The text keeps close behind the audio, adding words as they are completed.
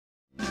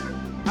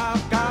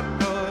I've got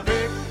the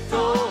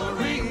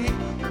victory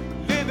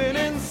living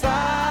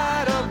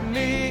inside of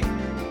me.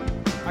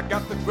 I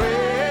got the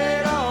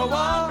greater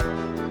one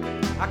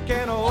I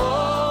can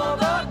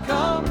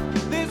overcome.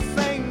 This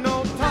ain't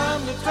no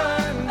time to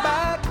turn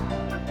back,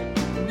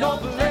 no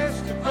place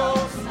to go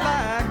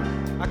slack.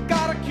 I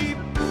gotta keep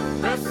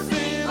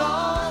pressing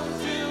on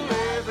till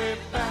every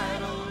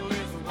battle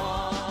is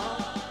won.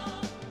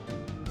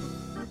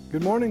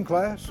 Good morning,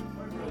 class.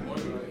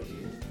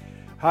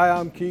 Hi,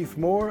 I'm Keith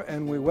Moore,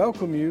 and we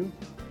welcome you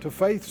to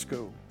Faith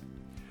School.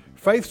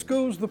 Faith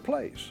School's the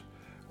place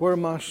where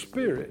my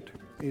spirit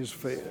is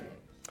fed,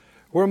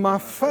 where my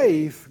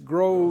faith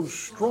grows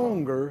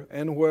stronger,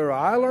 and where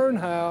I learn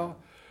how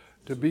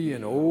to be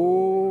an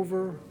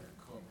overcomer.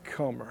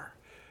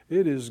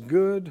 It is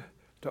good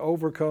to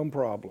overcome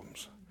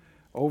problems,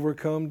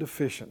 overcome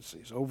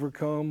deficiencies,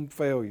 overcome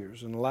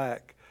failures and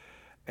lack.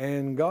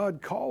 And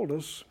God called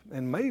us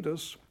and made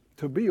us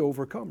to be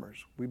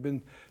overcomers. We've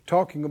been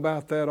talking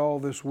about that all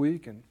this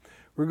week, and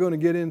we're going to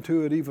get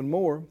into it even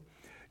more.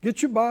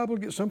 Get your Bible,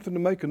 get something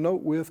to make a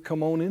note with.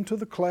 Come on into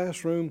the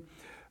classroom.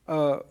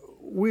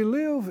 We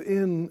live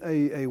in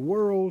a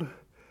world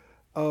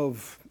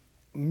of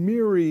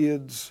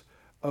myriads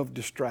of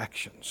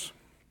distractions.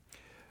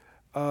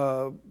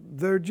 There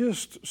are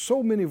just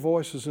so many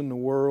voices in the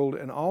world,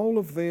 and all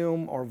of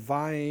them are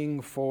vying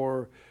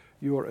for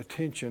your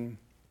attention.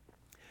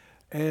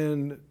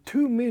 And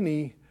too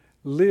many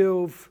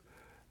live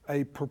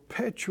a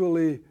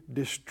perpetually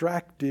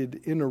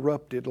distracted,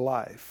 interrupted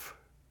life.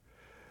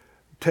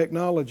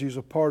 Technology is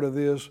a part of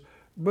this,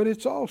 but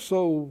it's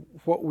also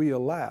what we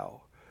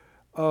allow.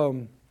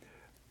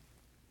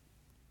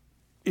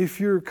 If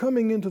you're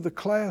coming into the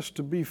class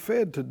to be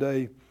fed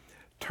today,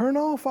 turn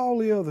off all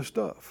the other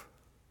stuff.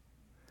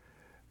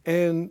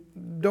 And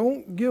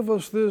don't give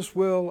us this,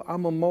 well,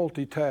 I'm a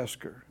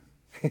multitasker.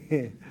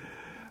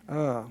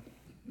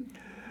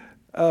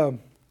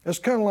 It's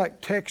kind of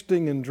like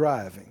texting and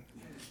driving.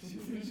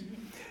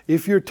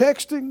 If you're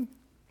texting,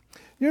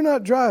 you're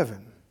not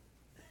driving.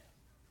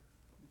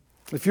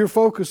 If your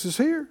focus is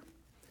here,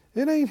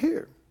 it ain't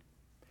here.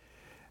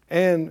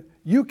 And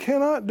you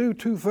cannot do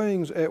two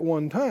things at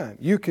one time.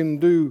 You can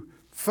do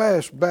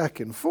fast back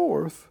and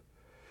forth,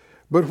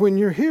 but when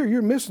you're here,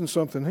 you're missing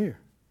something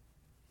here.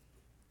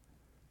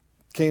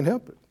 Can't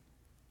help it.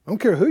 I don't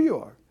care who you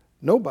are.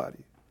 Nobody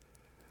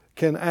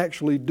can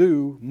actually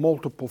do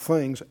multiple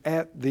things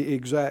at the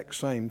exact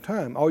same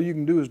time. All you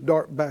can do is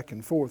dart back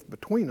and forth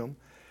between them,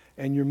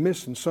 and you're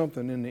missing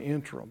something in the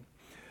interim.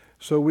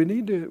 So we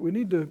need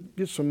to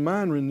get some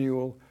mind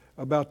renewal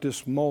about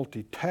this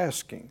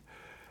multitasking.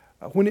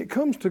 When it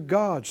comes to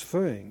God's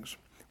things,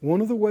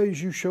 one of the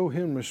ways you show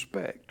Him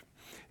respect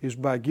is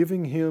by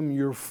giving Him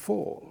your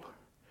full,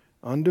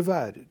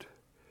 undivided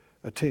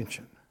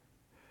attention.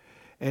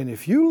 And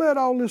if you let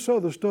all this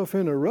other stuff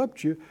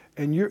interrupt you,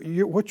 and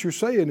what you're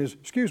saying is,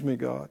 excuse me,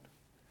 God,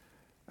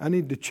 I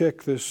need to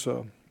check this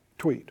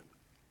tweet.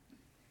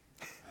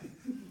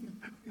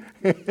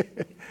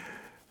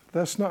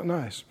 That's not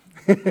nice.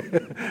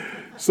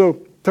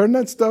 So turn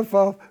that stuff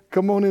off.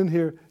 Come on in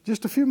here.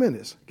 Just a few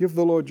minutes. Give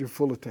the Lord your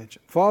full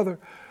attention. Father,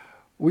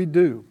 we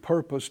do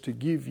purpose to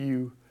give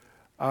you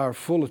our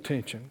full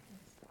attention.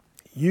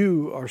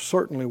 You are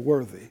certainly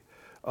worthy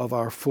of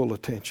our full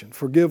attention.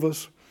 Forgive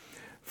us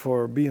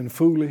for being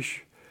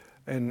foolish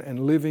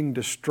and living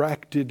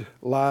distracted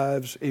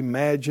lives,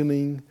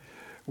 imagining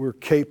we're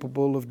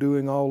capable of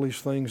doing all these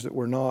things that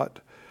we're not.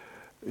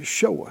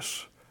 Show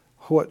us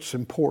what's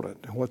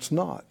important and what's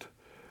not,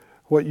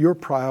 what your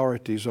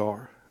priorities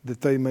are, that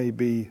they may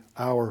be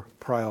our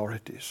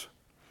priorities.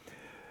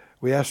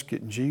 We ask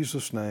it in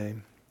Jesus'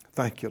 name.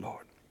 Thank you,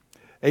 Lord.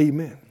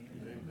 Amen.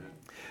 Amen.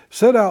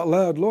 Said out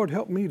loud, Lord,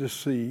 help me to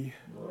see,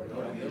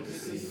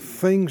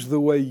 things the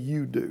way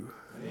you do.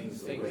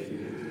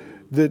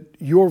 That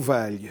your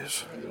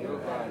values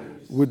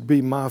would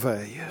be my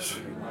values.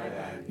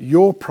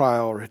 Your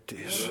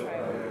priorities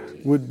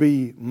would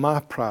be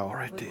my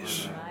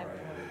priorities.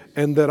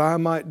 And that I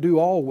might do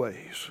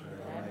always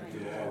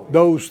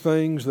those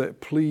things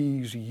that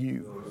please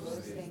you.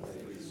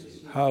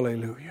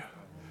 Hallelujah.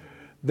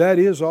 That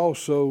is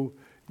also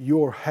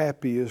your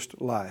happiest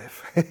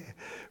life.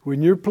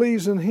 When you're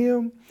pleasing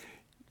Him,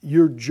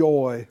 your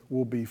joy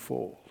will be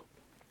full.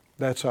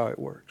 That's how it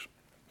works.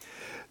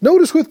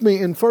 Notice with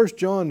me in 1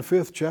 John, the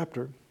 5th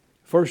chapter,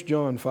 1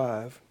 John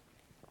 5.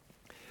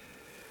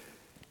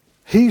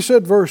 He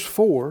said, verse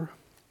 4,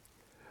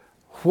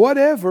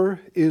 whatever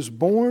is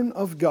born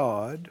of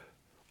God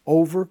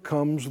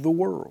overcomes the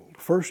world.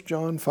 1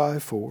 John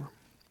 5:4.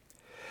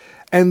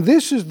 And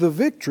this is the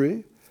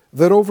victory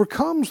that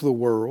overcomes the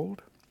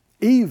world,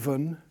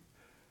 even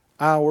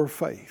our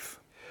faith.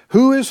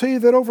 Who is he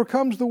that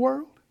overcomes the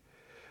world?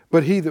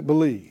 But he that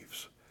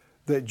believes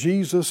that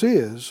Jesus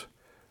is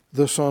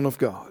the Son of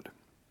God.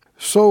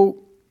 So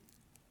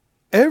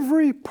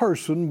every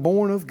person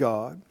born of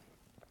God,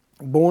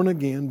 born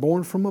again,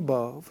 born from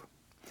above,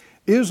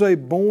 is a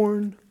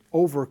born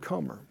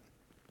overcomer,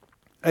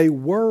 a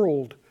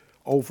world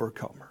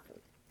overcomer.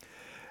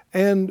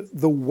 And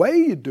the way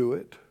you do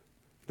it,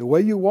 the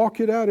way you walk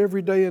it out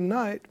every day and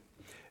night,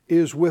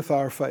 is with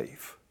our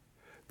faith.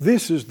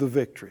 This is the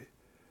victory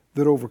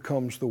that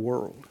overcomes the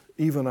world,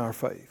 even our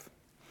faith.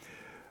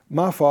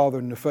 My father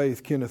in the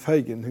faith, Kenneth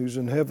Hagin, who's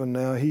in heaven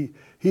now,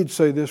 he'd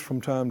say this from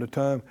time to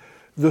time: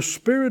 the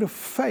spirit of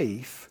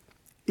faith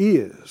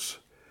is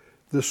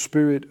the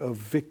spirit of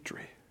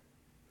victory.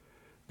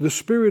 The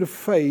spirit of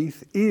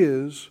faith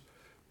is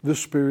the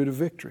spirit of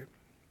victory.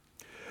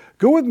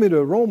 Go with me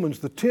to Romans,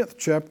 the 10th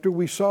chapter.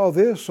 We saw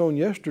this on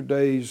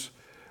yesterday's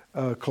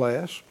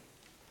class,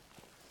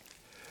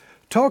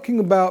 talking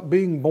about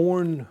being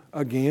born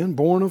again,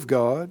 born of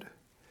God,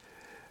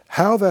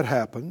 how that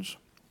happens,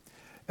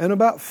 and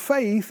about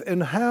faith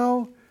and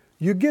how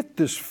you get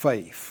this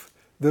faith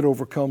that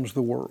overcomes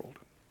the world.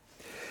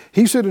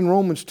 He said in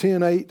Romans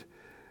 10:8,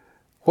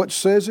 what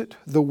says it?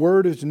 The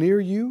word is near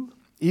you,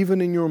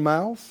 even in your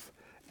mouth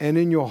and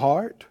in your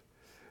heart.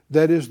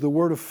 That is the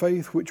word of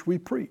faith which we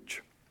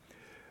preach.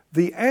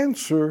 The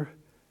answer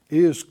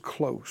is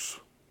close.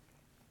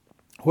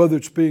 Whether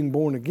it's being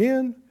born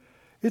again,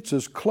 it's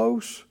as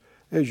close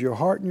as your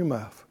heart and your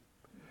mouth.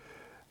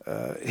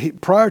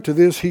 Prior to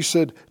this, he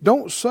said,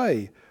 don't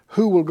say,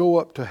 who will go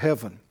up to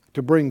heaven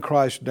to bring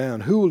Christ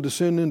down? Who will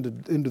descend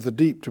into the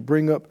deep to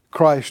bring up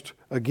Christ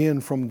again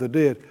from the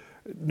dead?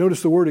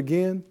 Notice the word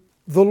again.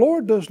 The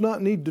Lord does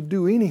not need to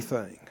do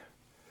anything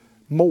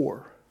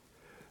more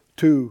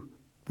to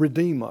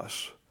redeem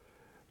us,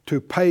 to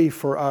pay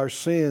for our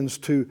sins,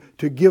 to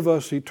give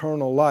us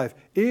eternal life.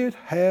 It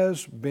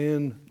has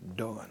been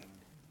done.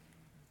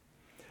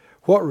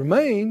 What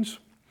remains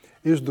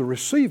is the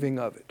receiving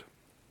of it.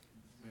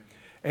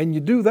 And you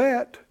do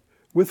that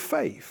with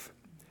faith.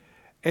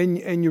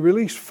 And you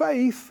release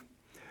faith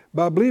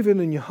by believing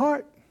in your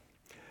heart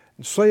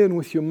and saying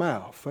with your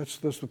mouth.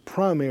 That's the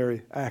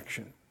primary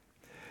action.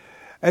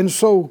 And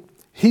so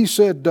he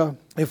said,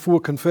 if we'll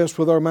confess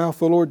with our mouth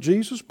the Lord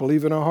Jesus,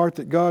 believe in our heart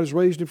that God has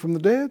raised him from the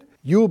dead,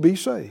 you'll be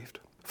saved.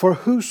 For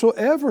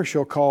whosoever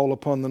shall call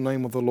upon the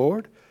name of the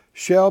Lord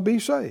shall be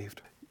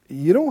saved.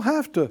 You don't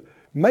have to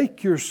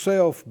make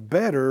yourself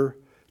better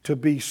to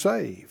be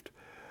saved.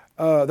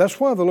 That's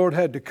why the Lord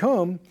had to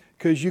come,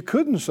 because you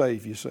couldn't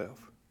save yourself.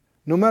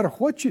 No matter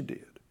what you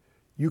did,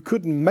 you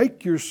couldn't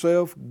make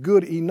yourself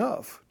good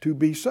enough to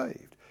be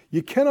saved.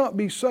 You cannot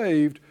be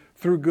saved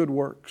through good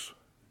works.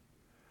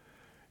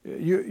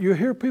 You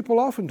hear people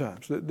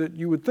oftentimes that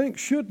you would think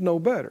should know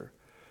better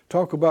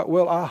talk about,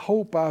 well, I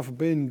hope I've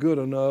been good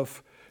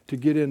enough to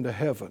get into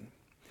heaven.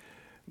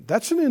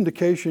 That's an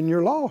indication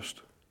you're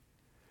lost.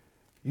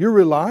 You're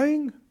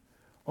relying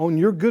on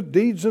your good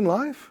deeds in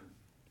life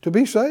to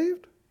be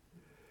saved.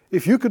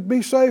 If you could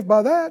be saved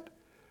by that,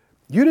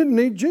 you didn't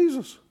need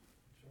Jesus.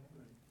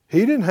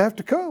 He didn't have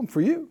to come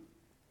for you.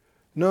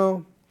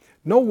 No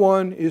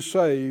one is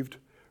saved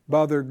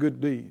by their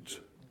good deeds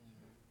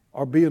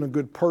or being a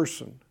good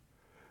person.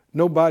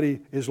 Nobody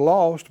is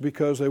lost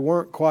because they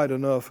weren't quite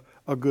enough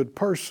a good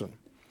person.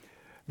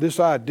 This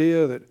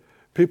idea that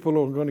people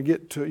are going to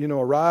get to,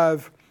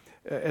 arrive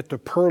at the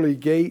pearly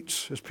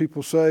gates, as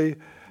people say,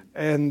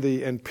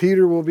 and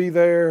Peter will be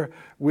there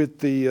with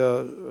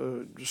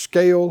the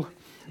scale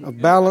of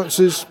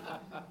balances,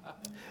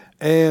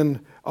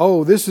 and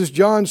this is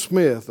John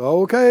Smith.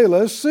 Okay,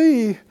 let's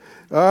see.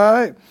 All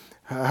right,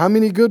 how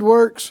many good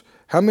works?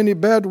 How many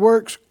bad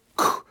works?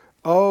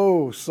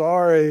 Oh,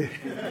 sorry.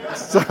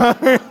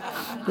 Sorry.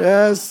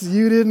 Yes,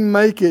 you didn't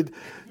make it.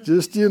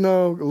 Just, a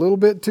little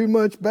bit too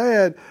much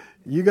bad.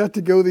 You got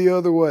to go the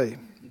other way.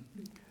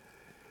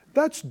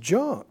 That's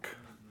junk.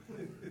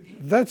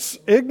 That's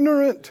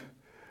ignorant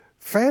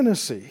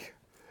fantasy.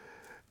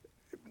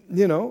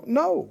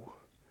 No.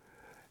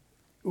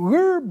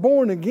 We're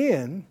born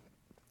again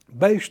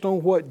based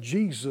on what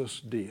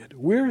Jesus did.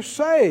 We're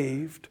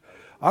saved.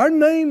 Our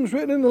name's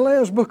written in the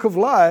Lamb's Book of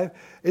Life.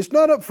 It's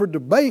not up for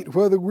debate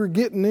whether we're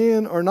getting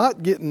in or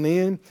not getting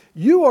in.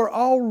 You are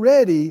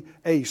already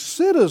a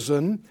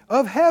citizen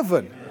of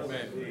heaven.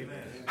 Amen.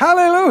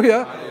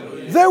 Hallelujah.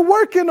 Hallelujah. They're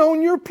working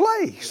on your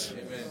place.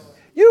 Amen.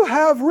 You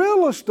have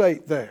real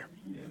estate there.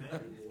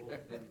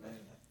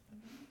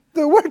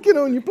 They're working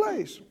on your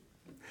place.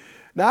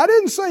 Now, I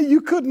didn't say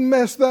you couldn't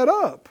mess that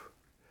up,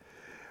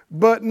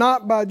 but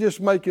not by just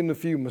making a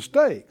few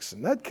mistakes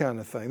and that kind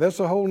of thing.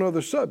 That's a whole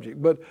other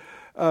subject. But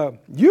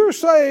you're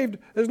saved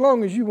as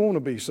long as you want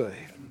to be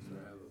saved.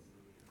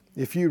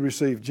 If you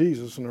receive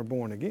Jesus and are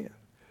born again,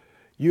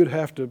 you'd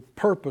have to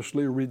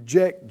purposely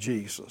reject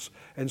Jesus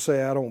and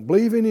say, I don't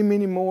believe in him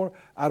anymore.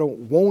 I don't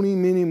want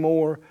him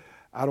anymore.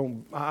 I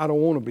don't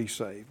want to be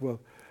saved. Well,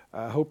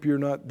 I hope you're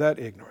not that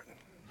ignorant.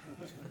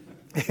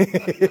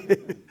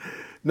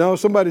 No,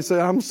 somebody say,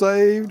 I'm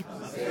saved,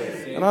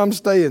 and I'm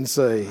staying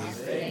saved.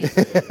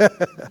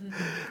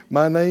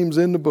 My name's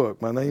in the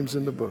book. My name's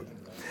in the book.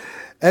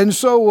 And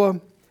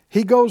so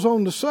he goes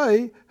on to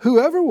say,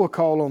 whoever will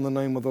call on the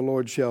name of the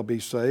Lord shall be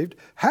saved.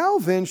 How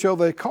then shall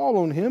they call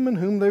on him in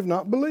whom they've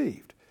not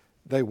believed?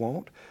 They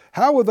won't.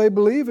 How will they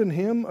believe in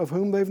him of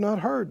whom they've not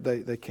heard?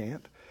 They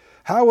can't.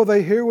 How will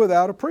they hear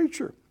without a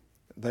preacher?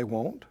 They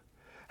won't.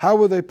 How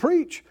will they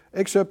preach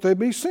except they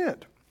be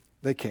sent?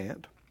 They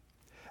can't.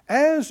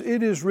 As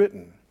it is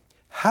written,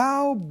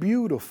 how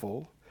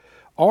beautiful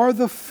are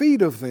the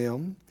feet of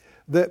them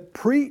that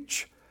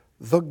preach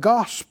the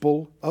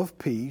gospel of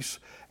peace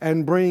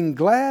and bring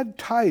glad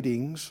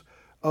tidings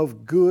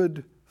of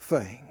good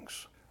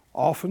things.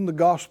 Often the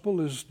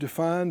gospel is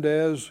defined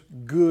as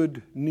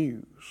good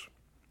news.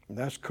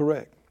 That's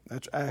correct.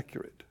 That's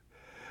accurate.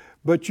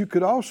 But you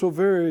could also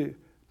very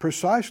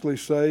precisely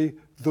say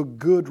the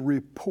good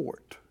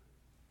report.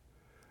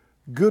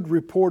 Good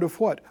report of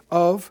what?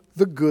 Of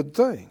the good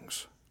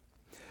things.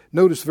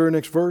 Notice the very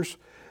next verse.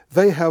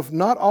 They have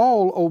not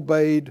all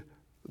obeyed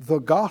the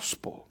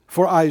gospel.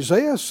 For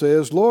Isaiah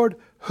says, Lord,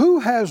 who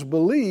has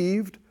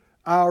believed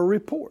our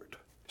report?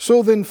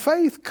 So then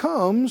faith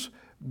comes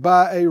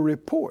by a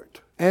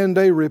report, and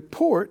a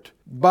report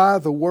by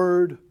the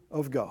word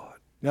of God.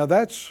 Now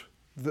that's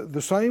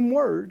the same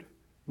word,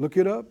 look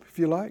it up if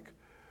you like,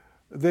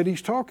 that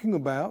he's talking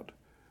about,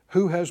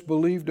 who has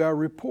believed our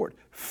report.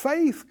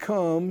 Faith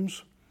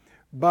comes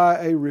by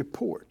a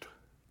report,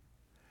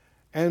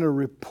 and a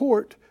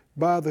report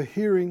by the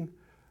hearing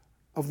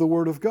of the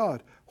word of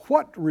God.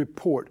 What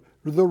report?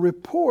 The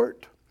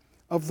report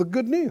of the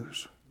good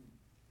news,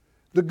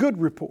 the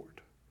good report.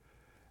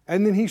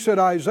 And then he said,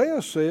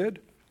 Isaiah said,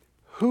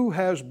 who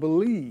has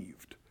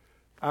believed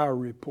our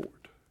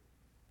report?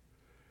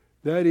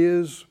 That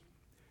is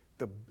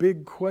the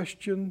big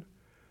question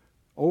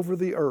over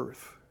the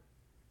earth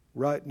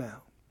right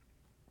now.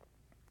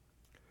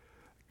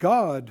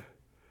 God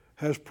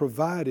has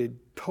provided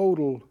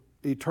total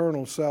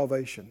eternal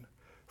salvation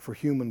for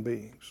human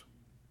beings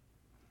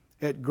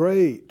at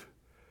great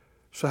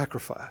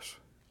sacrifice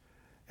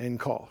and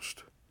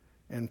cost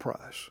and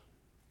price.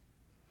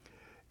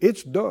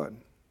 It's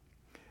done.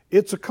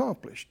 It's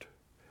accomplished.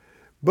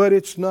 But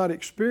it's not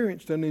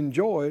experienced and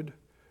enjoyed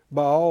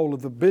by all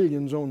of the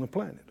billions on the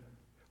planet.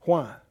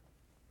 Why?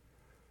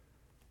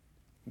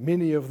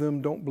 Many of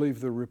them don't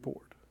believe the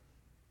report.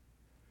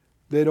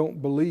 They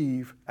don't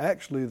believe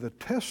actually the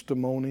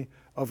testimony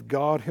of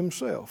God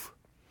Himself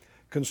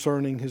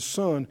concerning His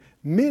Son.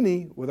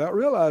 Many, without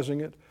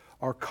realizing it,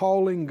 are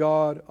calling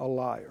God a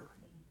liar.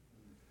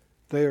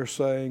 They are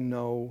saying,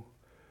 no,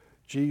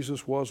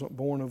 Jesus wasn't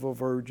born of a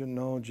virgin.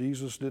 No,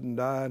 Jesus didn't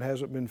die and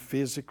hasn't been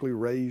physically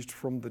raised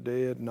from the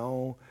dead.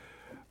 No,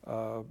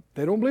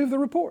 they don't believe the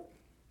report.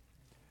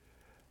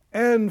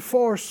 And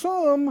for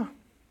some,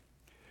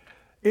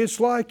 it's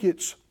like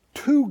it's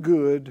too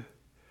good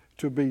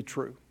to be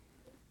true.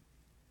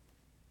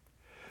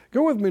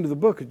 Go with me to the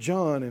book of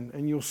John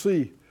and you'll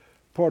see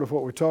part of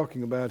what we're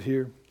talking about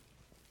here.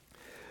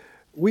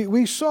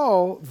 We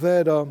saw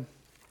that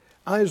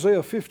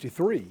Isaiah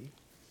 53,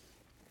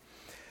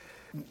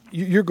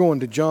 you're going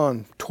to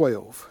John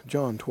 12.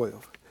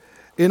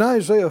 In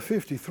Isaiah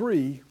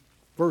 53,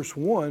 verse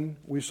 1,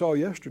 we saw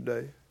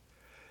yesterday,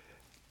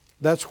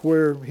 that's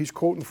where he's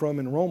quoting from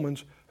in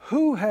Romans,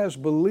 who has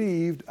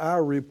believed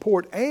our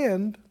report,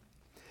 and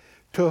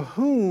to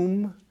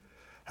whom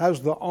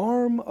has the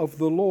arm of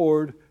the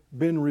Lord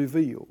been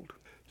revealed?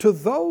 To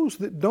those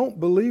that don't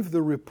believe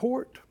the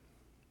report,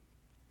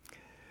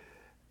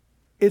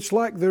 it's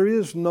like there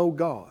is no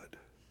God,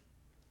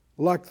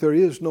 like there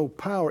is no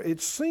power. It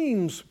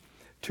seems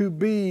to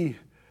be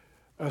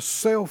a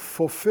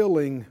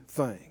self-fulfilling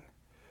thing.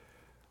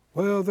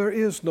 Well, there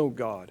is no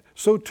God.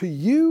 So to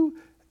you,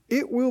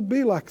 it will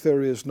be like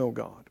there is no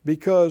God,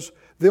 because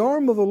the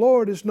arm of the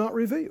Lord is not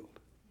revealed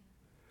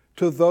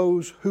to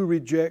those who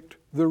reject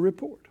the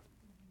report.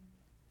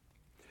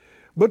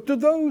 But to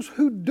those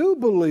who do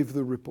believe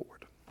the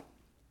report,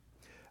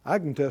 I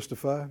can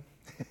testify,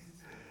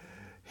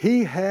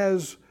 He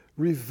has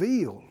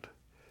revealed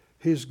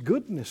His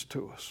goodness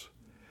to us,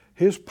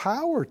 His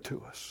power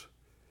to us.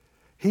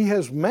 He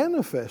has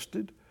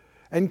manifested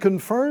and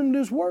confirmed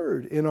His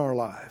word in our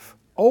life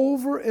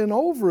over and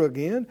over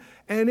again,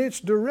 and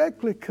it's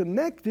directly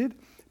connected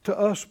to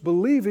us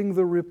believing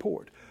the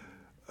report.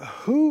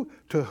 To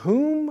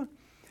whom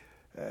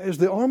is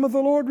the arm of the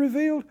Lord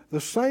revealed?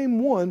 The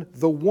same one,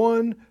 the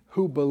one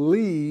who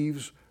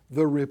believes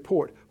the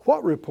report.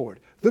 What report?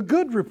 The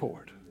good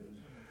report.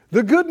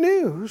 The good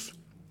news,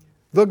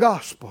 the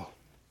gospel.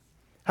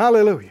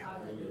 Hallelujah.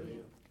 Hallelujah.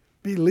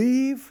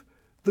 Believe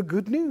the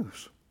good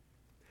news.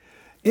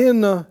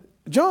 In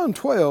John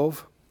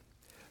 12,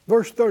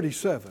 verse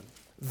 37,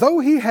 though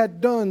He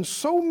had done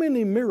so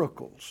many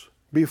miracles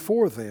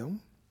before them,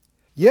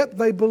 yet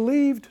they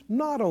believed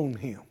not on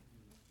Him.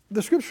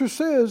 The Scripture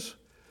says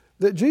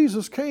that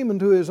Jesus came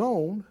into His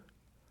own,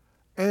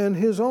 and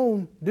His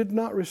own did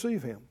not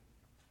receive Him.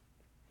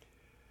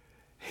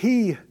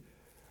 He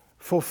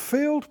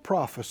fulfilled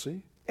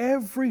prophecy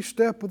every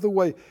step of the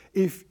way.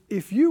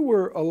 If you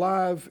were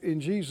alive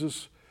in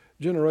Jesus'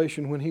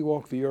 generation when He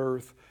walked the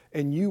earth,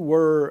 and you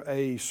were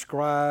a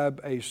scribe,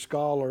 a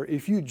scholar,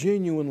 if you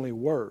genuinely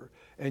were,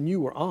 and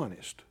you were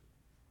honest,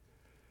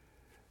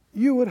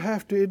 you would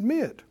have to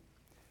admit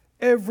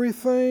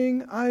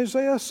everything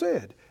Isaiah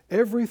said,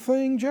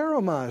 everything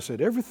Jeremiah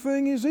said,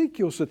 everything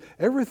Ezekiel said,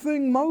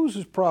 everything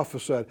Moses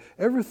prophesied,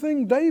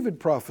 everything David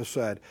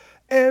prophesied,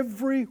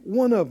 every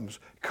one of them's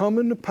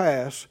coming to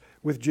pass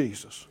with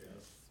Jesus.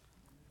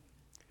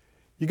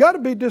 You got to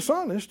be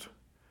dishonest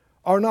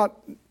or not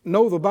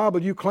know the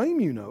Bible you claim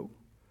you know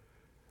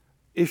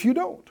if you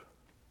don't.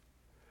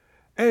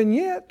 And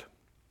yet,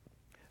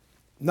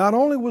 not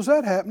only was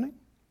that happening,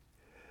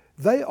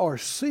 they are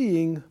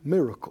seeing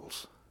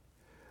miracles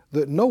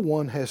that no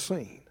one has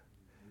seen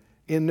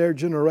in their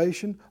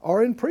generation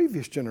or in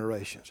previous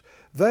generations.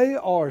 They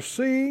are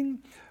seeing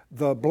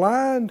the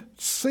blind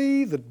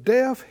see, the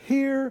deaf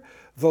hear,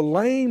 the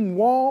lame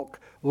walk,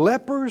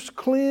 lepers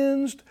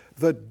cleansed,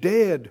 the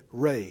dead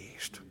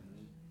raised.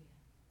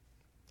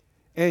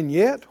 And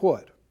yet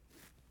what?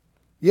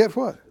 Yet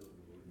what?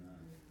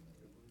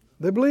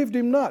 They believed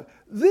him not.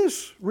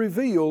 This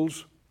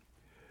reveals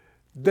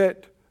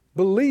that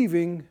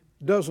believing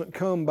doesn't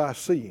come by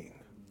seeing.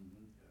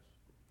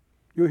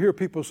 You'll hear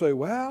people say,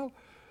 well,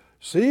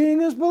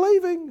 seeing is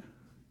believing.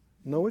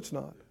 No, it's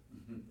not.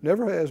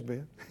 Never has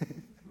been.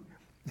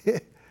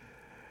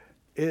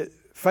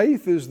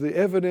 Faith is the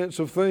evidence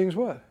of things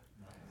what?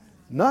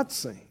 Not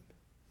seen.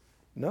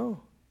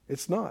 No,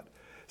 it's not.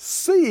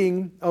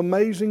 Seeing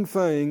amazing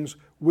things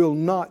will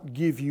not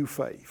give you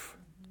faith.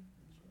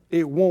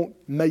 It won't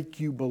make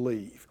you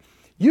believe.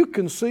 You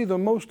can see the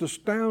most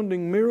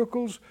astounding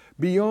miracles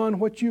beyond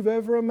what you've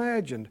ever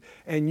imagined,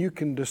 and you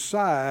can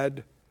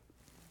decide,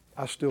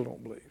 I still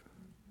don't believe.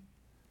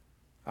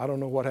 I don't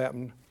know what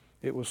happened.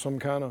 It was some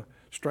kind of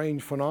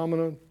strange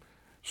phenomenon,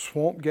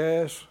 swamp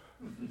gas,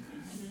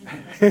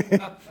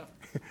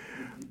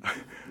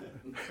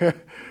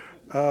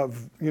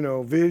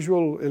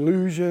 visual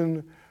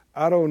illusion,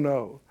 I don't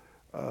know,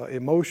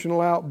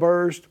 emotional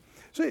outburst.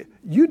 See,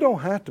 you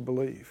don't have to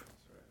believe.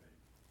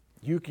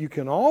 You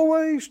can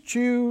always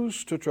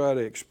choose to try to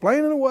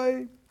explain it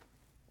away.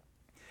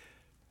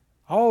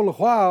 All the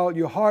while,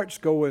 your heart's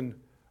going,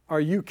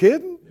 are you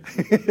kidding?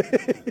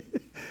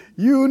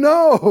 You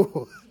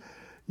know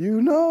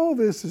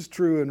this is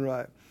true and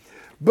right.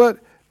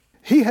 But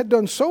he had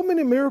done so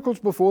many miracles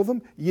before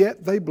them,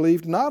 yet they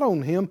believed not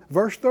on him.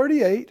 Verse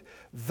 38,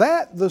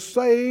 that the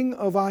saying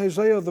of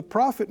Isaiah the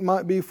prophet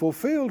might be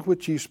fulfilled,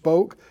 which he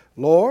spoke,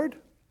 Lord,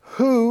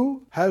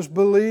 who has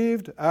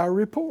believed our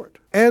report?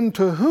 And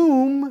to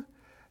whom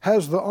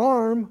has the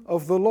arm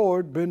of the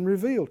Lord been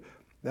revealed?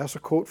 That's a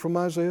quote from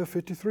Isaiah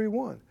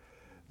 53:1.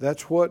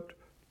 That's what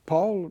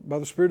Paul, by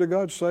the Spirit of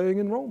God, is saying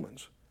in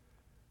Romans.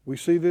 We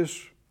see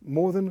this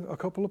more than a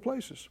couple of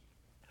places.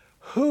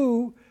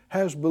 Who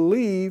has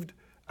believed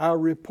our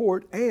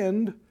report,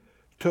 and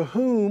to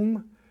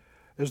whom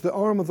has the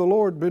arm of the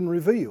Lord been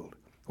revealed?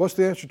 What's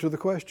the answer to the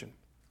question?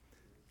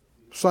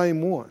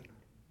 Same one.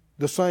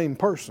 The same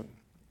person.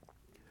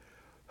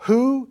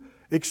 Who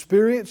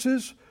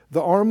experiences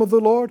the arm of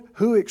the Lord?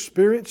 Who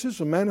experiences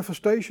a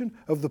manifestation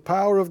of the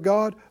power of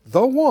God?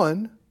 The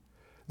one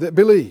that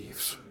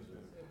believes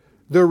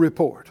the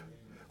report.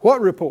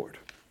 What report?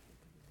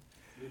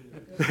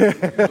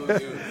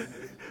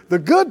 The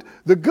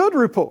good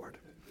report.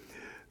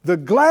 The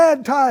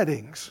glad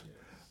tidings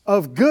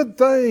of good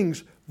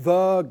things,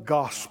 the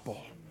gospel.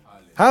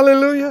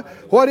 Hallelujah.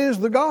 What is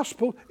the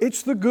gospel?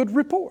 It's the good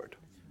report.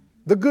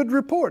 The good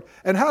report.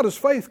 And how does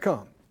faith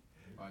come?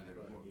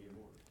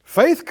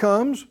 Faith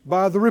comes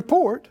by the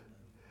report,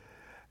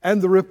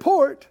 and the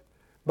report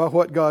by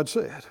what God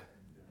said.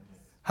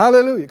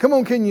 Hallelujah. Come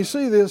on, can you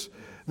see this?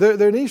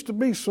 There needs to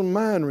be some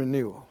mind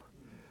renewal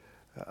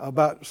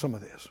about some of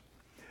this.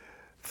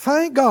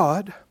 Thank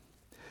God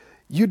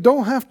you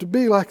don't have to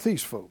be like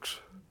these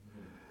folks.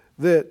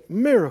 That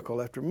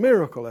miracle after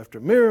miracle after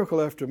miracle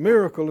after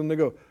miracle, and they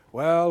go,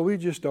 well, we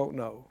just don't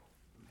know.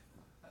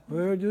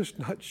 We're just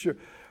not sure.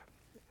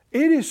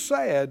 It is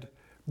sad,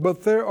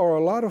 but there are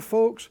a lot of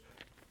folks,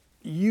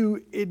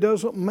 it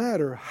doesn't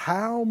matter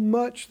how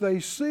much they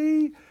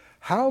see,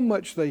 how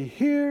much they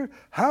hear,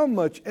 how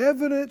much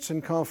evidence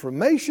and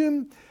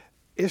confirmation,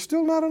 it's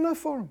still not enough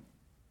for them.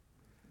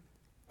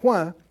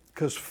 Why?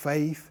 Because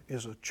faith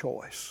is a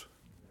choice.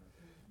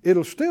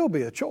 It'll still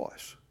be a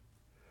choice.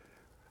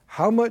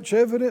 How much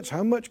evidence,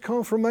 how much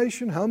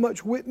confirmation, how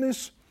much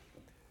witness,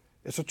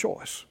 it's a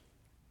choice.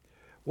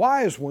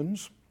 Wise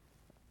ones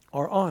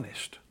are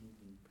honest.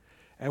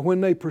 And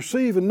when they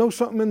perceive and know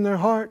something in their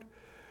heart,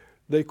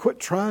 they quit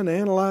trying to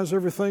analyze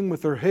everything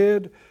with their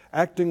head,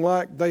 acting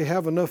like they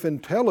have enough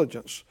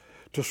intelligence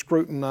to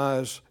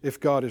scrutinize if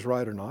God is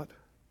right or not.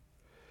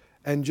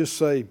 And just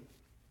say,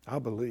 I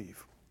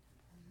believe.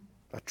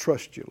 I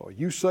trust you, Lord.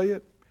 You say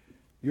it,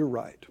 you're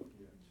right.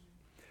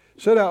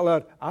 Say it out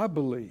loud, I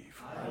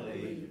believe,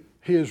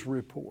 His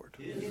report.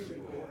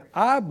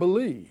 I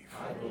believe.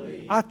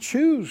 I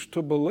choose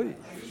to believe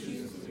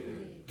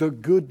the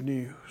good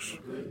news.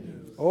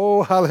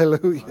 Oh,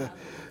 hallelujah.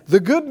 The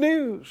good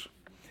news.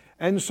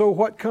 And so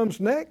what comes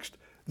next?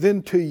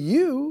 Then to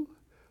you,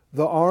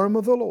 the arm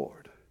of the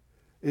Lord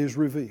is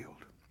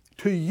revealed.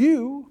 To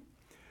you,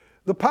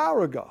 the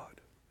power of God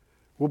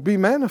will be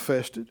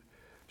manifested.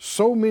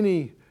 So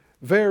many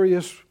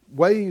various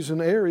ways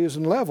and areas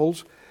and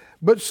levels.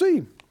 But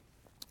see,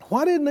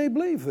 why didn't they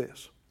believe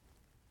this?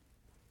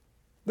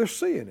 They're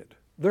seeing it.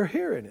 They're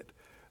hearing it.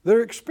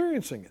 They're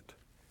experiencing it.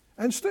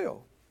 And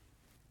still.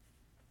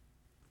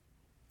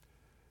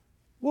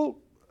 Well,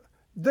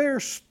 they're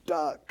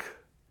stuck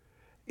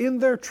in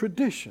their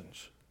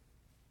traditions.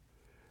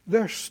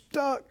 They're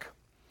stuck.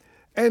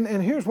 And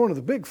here's one of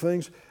the big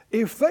things.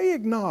 If they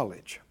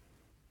acknowledge,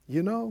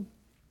 you know,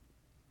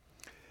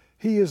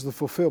 He is the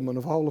fulfillment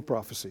of all the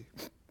prophecy.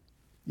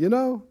 You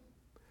know,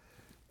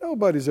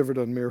 nobody's ever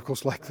done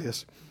miracles like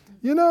this.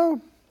 You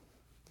know,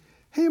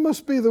 He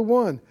must be the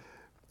one.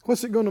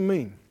 What's it going to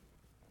mean?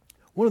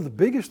 One of the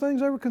biggest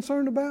things they were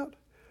concerned about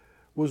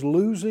was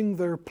losing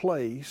their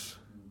place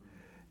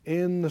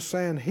in the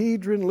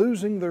Sanhedrin,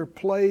 losing their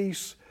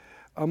place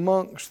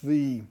amongst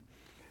the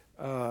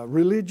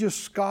religious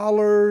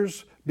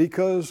scholars,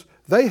 because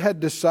they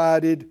had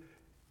decided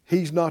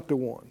He's not the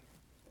one.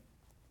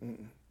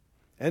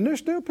 And there's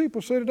still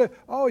people say today,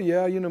 oh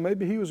yeah, you know,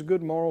 maybe he was a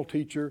good moral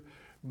teacher,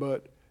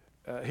 but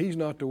He's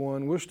not the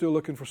one. We're still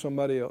looking for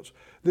somebody else.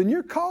 Then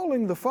you're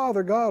calling the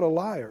Father God a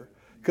liar,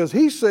 because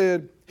He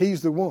said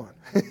He's the one.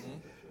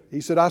 He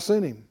said, I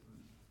sent Him.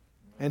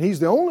 And He's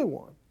the only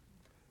one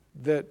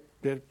that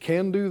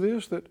can do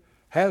this, that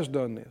has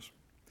done this.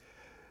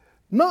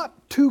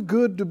 Not too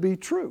good to be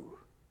true.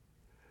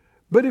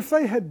 But if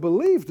they had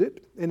believed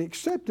it and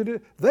accepted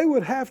it, they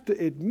would have to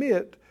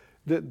admit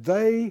that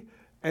they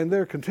and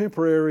their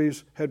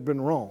contemporaries had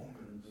been wrong.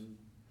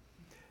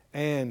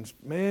 And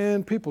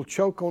man, people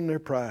choke on their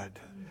pride.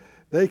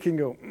 They can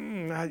go,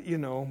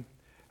 I'm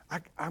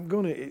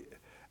going to,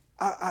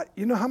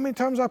 you know how many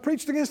times I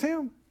preached against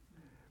him?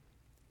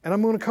 And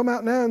I'm going to come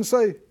out now and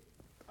say,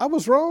 I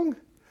was wrong?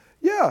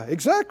 Yeah,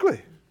 exactly.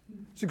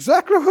 It's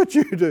exactly what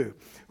you do.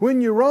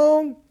 When you're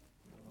wrong,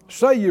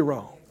 say you're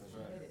wrong.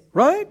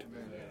 Right?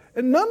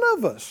 And none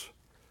of us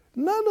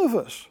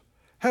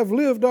have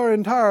lived our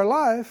entire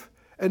life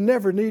and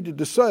never needed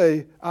to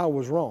say, I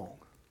was wrong.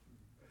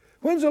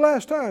 When's the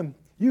last time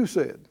you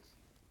said,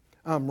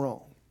 I'm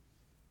wrong?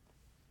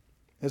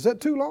 Is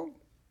that too long?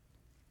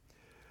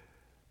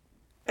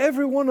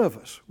 Every one of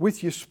us,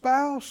 with your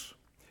spouse,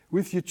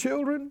 with your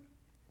children.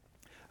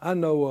 I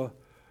know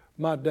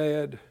my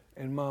dad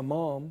and my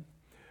mom,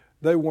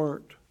 they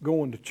weren't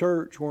going to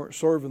church, weren't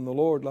serving the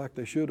Lord like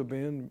they should have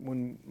been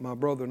when my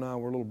brother and I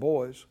were little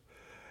boys.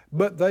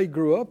 But they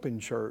grew up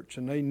in church,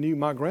 and they knew.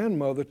 My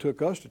grandmother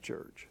took us to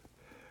church,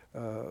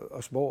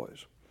 us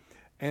boys.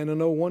 And I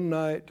know one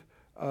night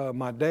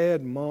my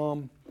dad and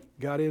mom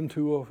got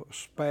into a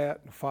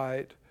spat, a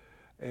fight,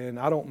 and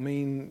I don't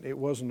mean it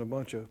wasn't a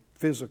bunch of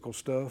physical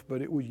stuff,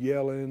 but it was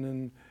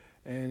yelling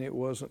and it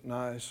wasn't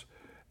nice.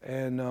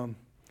 And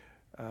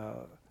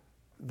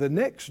the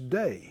next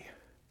day,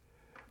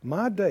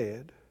 my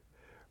dad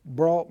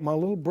brought my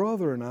little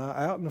brother and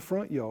I out in the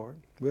front yard.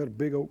 We had a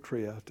big oak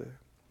tree out there.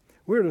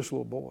 We were just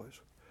little boys.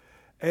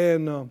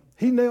 And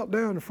he knelt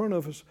down in front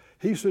of us.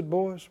 He said,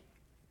 boys,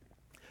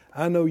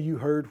 I know you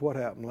heard what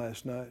happened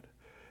last night.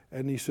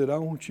 And he said, I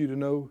want you to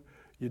know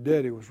your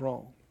daddy was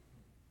wrong.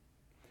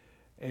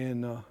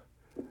 And, us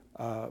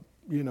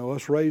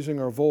raising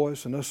our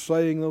voice and us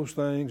saying those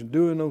things and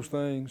doing those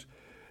things,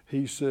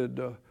 he said,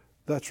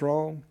 that's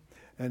wrong,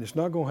 and it's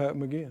not going to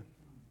happen again.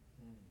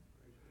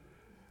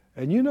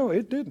 And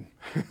it didn't.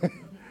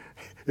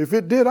 If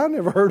it did, I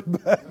never heard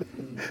about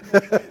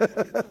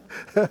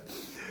it.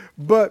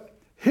 But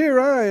here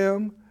I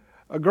am,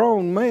 a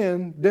grown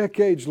man,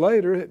 decades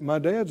later. My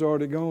dad's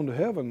already gone to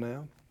heaven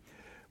now.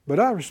 But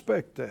I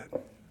respect that.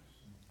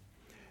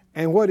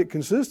 And what it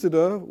consisted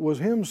of was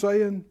him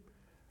saying,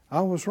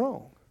 I was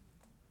wrong.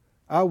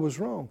 I was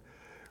wrong.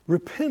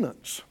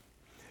 Repentance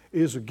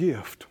is a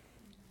gift.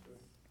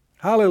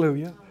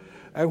 Hallelujah.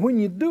 And when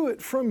you do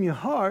it from your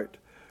heart,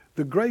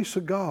 the grace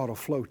of God will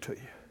flow to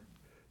you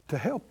to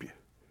help you,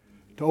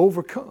 to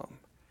overcome,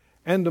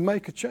 and to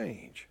make a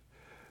change.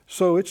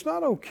 So it's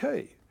not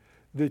okay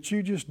that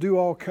you just do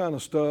all kind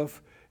of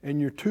stuff and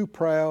you're too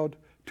proud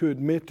to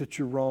admit that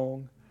you're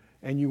wrong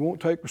and you won't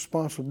take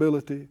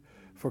responsibility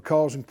for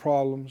causing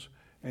problems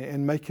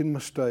and making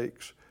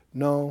mistakes.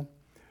 No,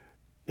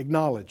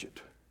 acknowledge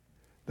it.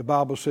 The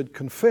Bible said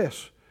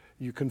confess.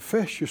 You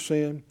confess your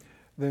sin,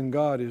 then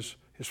God is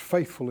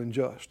faithful and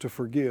just to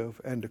forgive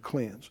and to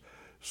cleanse.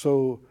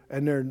 So,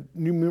 and there are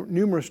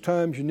numerous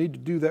times you need to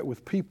do that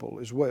with people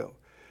as well.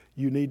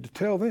 You need to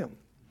tell them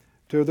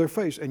to their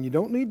face. And you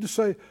don't need to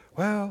say,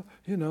 well,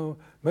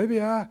 maybe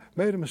I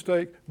made a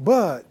mistake,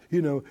 but,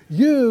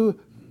 you're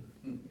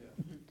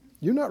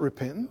not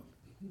repentant.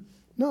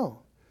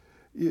 No.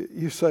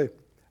 You say,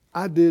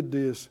 I did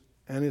this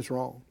and it's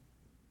wrong.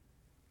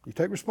 You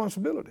take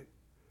responsibility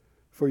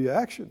for your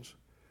actions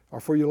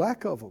or for your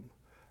lack of them.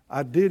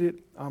 I did it.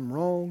 I'm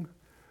wrong.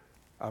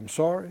 I'm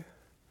sorry.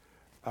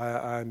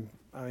 I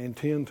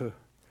intend to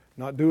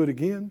not do it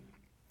again,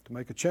 to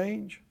make a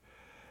change.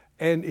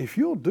 And if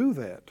you'll do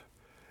that,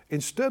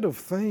 instead of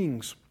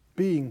things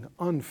being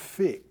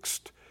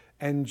unfixed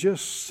and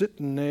just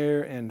sitting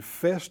there and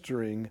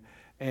festering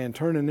and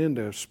turning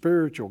into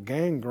spiritual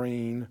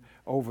gangrene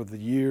over the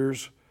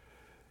years,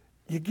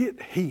 you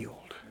get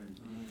healed.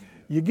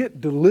 You get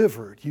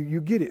delivered.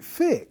 You get it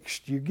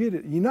fixed. You get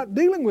it. You're not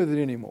dealing with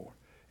it anymore.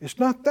 It's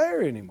not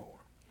there anymore.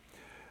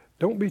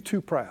 Don't be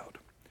too proud.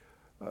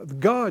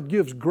 God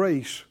gives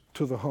grace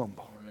to the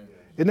humble.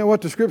 Isn't that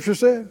what the Scripture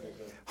said?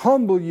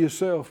 Humble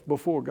yourself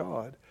before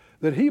God,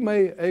 that He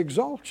may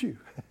exalt you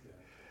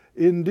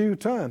in due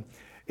time.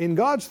 In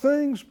God's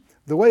things,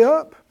 the way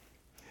up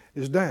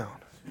is down.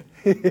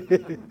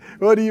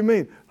 What do you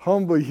mean?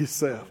 Humble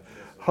yourself.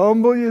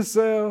 Humble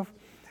yourself.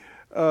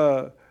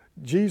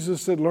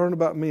 Jesus said, learn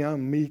about me,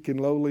 I'm meek and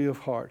lowly of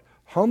heart.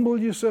 Humble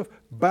yourself,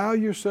 bow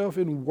yourself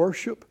in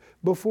worship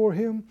before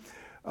Him.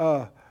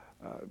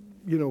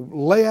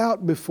 Lay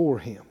out before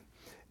Him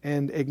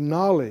and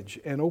acknowledge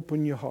and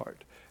open your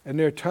heart. And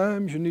there are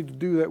times you need to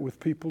do that with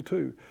people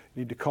too.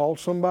 You need to call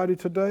somebody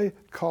today,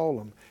 call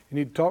them. You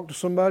need to talk to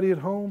somebody at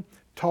home,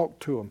 talk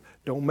to them.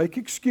 Don't make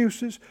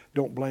excuses.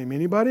 Don't blame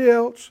anybody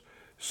else.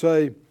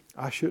 Say,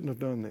 I shouldn't have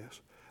done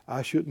this.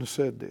 I shouldn't have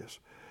said this.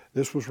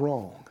 This was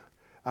wrong.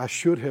 I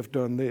should have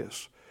done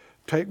this.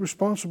 Take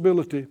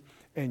responsibility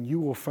and you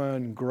will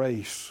find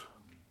grace.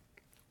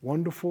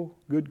 Wonderful,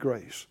 good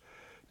grace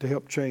to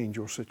help change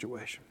your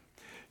situation.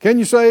 Can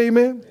you say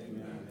amen?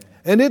 Amen.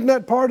 And isn't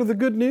that part of the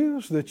good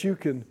news, that you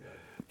can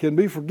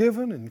be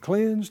forgiven and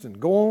cleansed and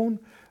go on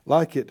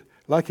like it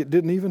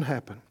didn't even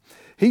happen?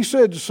 He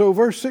said, so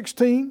verse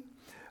 16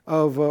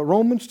 of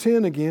Romans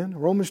 10 again,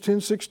 Romans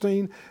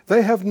 10:16,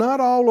 they have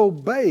not all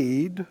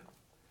obeyed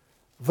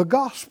the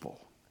gospel.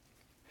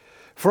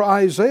 For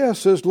Isaiah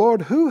says,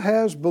 Lord, who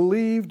has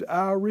believed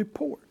our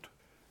report?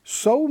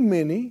 So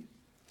many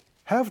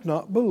have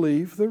not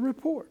believed the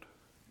report.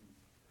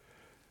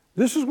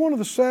 This is one of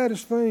the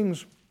saddest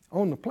things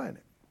on the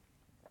planet,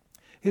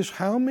 is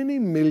how many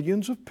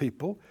millions of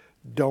people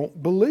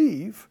don't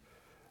believe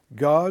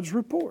God's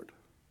report.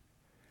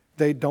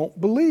 They don't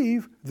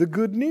believe the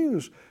good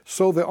news.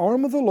 So the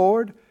arm of the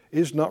Lord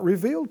is not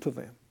revealed to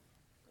them.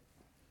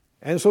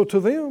 And so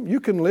to them, you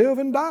can live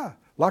and die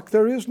like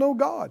there is no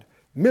God.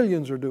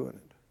 Millions are doing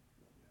it.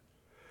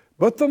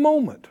 But the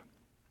moment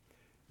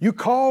you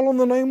call on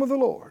the name of the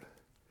Lord,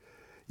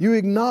 you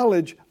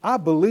acknowledge, I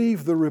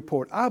believe the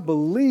report. I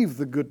believe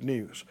the good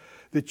news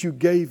that you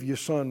gave your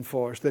Son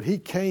for us, that He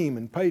came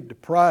and paid the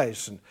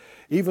price and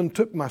even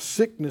took my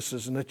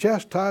sicknesses and the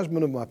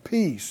chastisement of my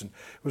peace and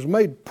was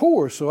made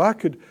poor so I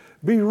could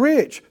be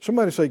rich.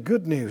 Somebody say,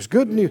 good news,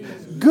 good news,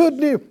 good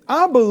news.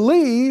 I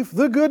believe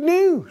the good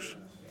news.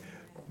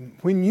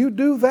 When you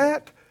do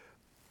that,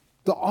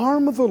 the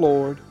arm of the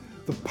Lord,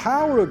 the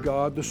power of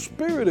God, the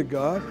Spirit of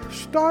God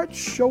starts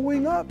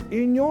showing up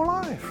in your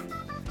life,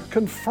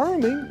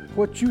 confirming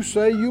what you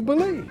say you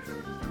believe.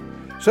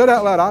 Say it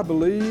out loud, I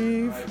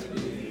believe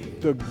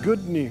the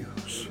good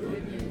news,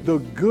 the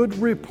good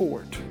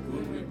report.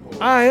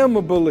 I am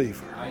a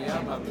believer.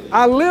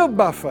 I live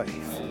by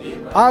faith.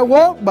 I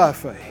walk by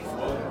faith.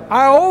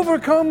 I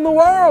overcome the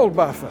world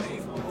by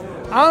faith.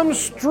 I'm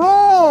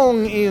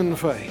strong in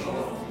faith,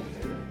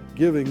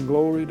 giving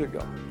glory to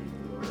God.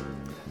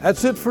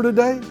 That's it for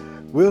today.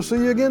 We'll see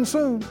you again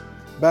soon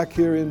back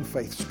here in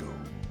Faith School.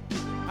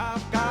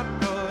 I've got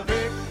the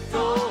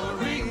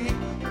victory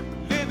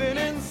living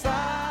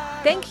inside.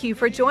 Thank you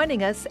for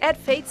joining us at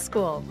Faith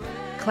School.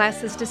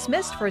 Class is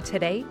dismissed for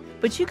today,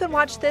 but you can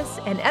watch this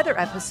and other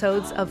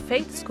episodes of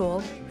Faith School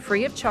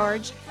free of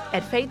charge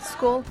at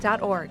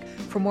faithschool.org.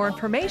 For more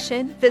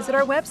information, visit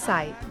our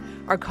website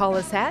or call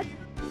us at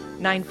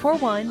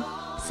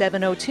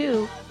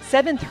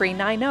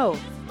 941-702-7390.